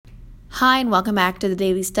Hi, and welcome back to the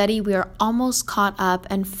Daily Study. We are almost caught up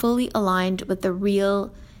and fully aligned with the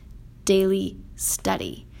real daily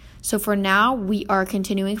study. So for now, we are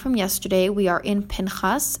continuing from yesterday. We are in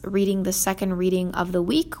Pinchas, reading the second reading of the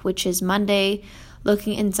week, which is Monday,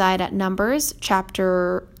 looking inside at Numbers,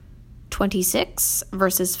 chapter 26,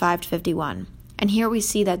 verses 5 to 51. And here we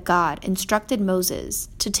see that God instructed Moses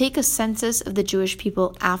to take a census of the Jewish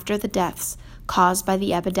people after the deaths caused by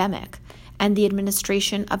the epidemic and the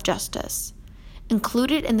administration of justice.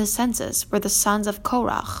 Included in the census were the sons of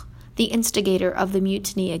Korach, the instigator of the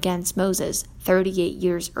mutiny against Moses 38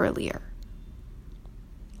 years earlier.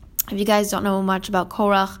 If you guys don't know much about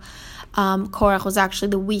Korach, Korach was actually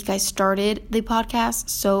the week I started the podcast,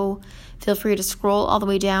 so feel free to scroll all the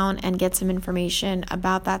way down and get some information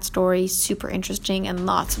about that story. Super interesting and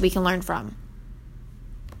lots we can learn from.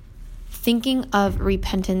 Thinking of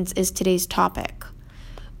repentance is today's topic.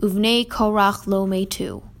 Uvnei Korach lo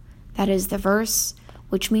metu. That is the verse,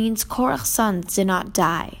 which means Korach's sons did not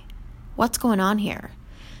die. What's going on here?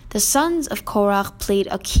 The sons of Korach played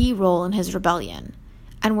a key role in his rebellion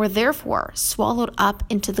and were therefore swallowed up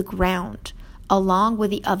into the ground along with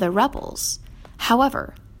the other rebels.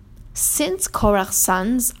 However, since Korach's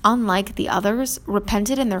sons, unlike the others,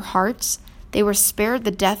 repented in their hearts, they were spared the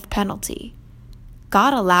death penalty.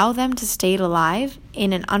 God allowed them to stay alive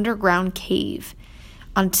in an underground cave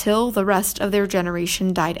until the rest of their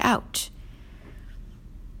generation died out,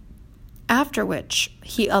 after which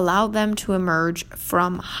he allowed them to emerge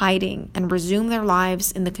from hiding and resume their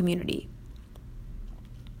lives in the community.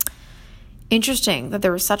 Interesting that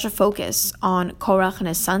there was such a focus on Korach and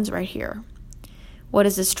his sons right here. What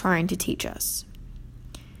is this trying to teach us?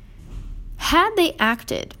 Had they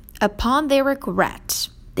acted upon their regret,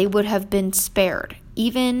 they would have been spared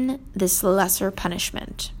even this lesser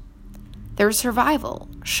punishment. Their survival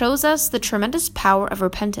shows us the tremendous power of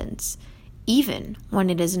repentance, even when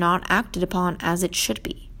it is not acted upon as it should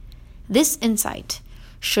be. This insight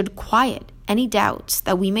should quiet any doubts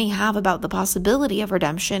that we may have about the possibility of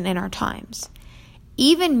redemption in our times.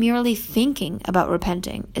 Even merely thinking about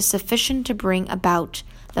repenting is sufficient to bring about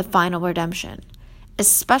the final redemption,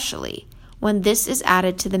 especially when this is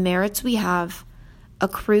added to the merits we have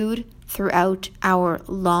accrued throughout our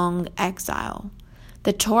long exile.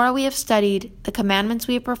 The Torah we have studied, the commandments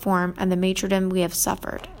we have performed, and the martyrdom we have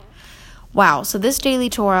suffered. Wow, so this daily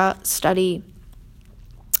study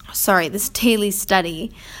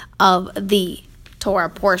of the Torah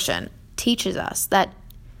portion teaches us that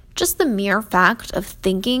just the mere fact of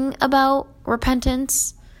thinking about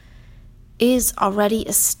repentance is already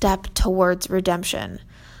a step towards redemption.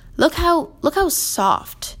 Look how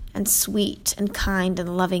soft and sweet and kind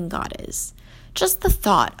and loving God is. Just the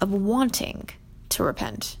thought of wanting to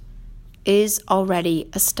repent is already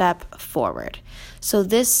a step forward. So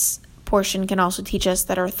this portion can also teach us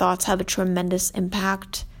that our thoughts have a tremendous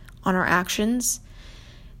impact on our actions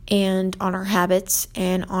and on our habits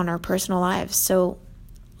and on our personal lives. So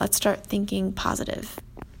let's start thinking positive.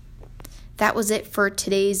 That was it for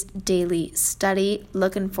today's daily study.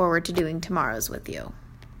 Looking forward to doing tomorrow's with you.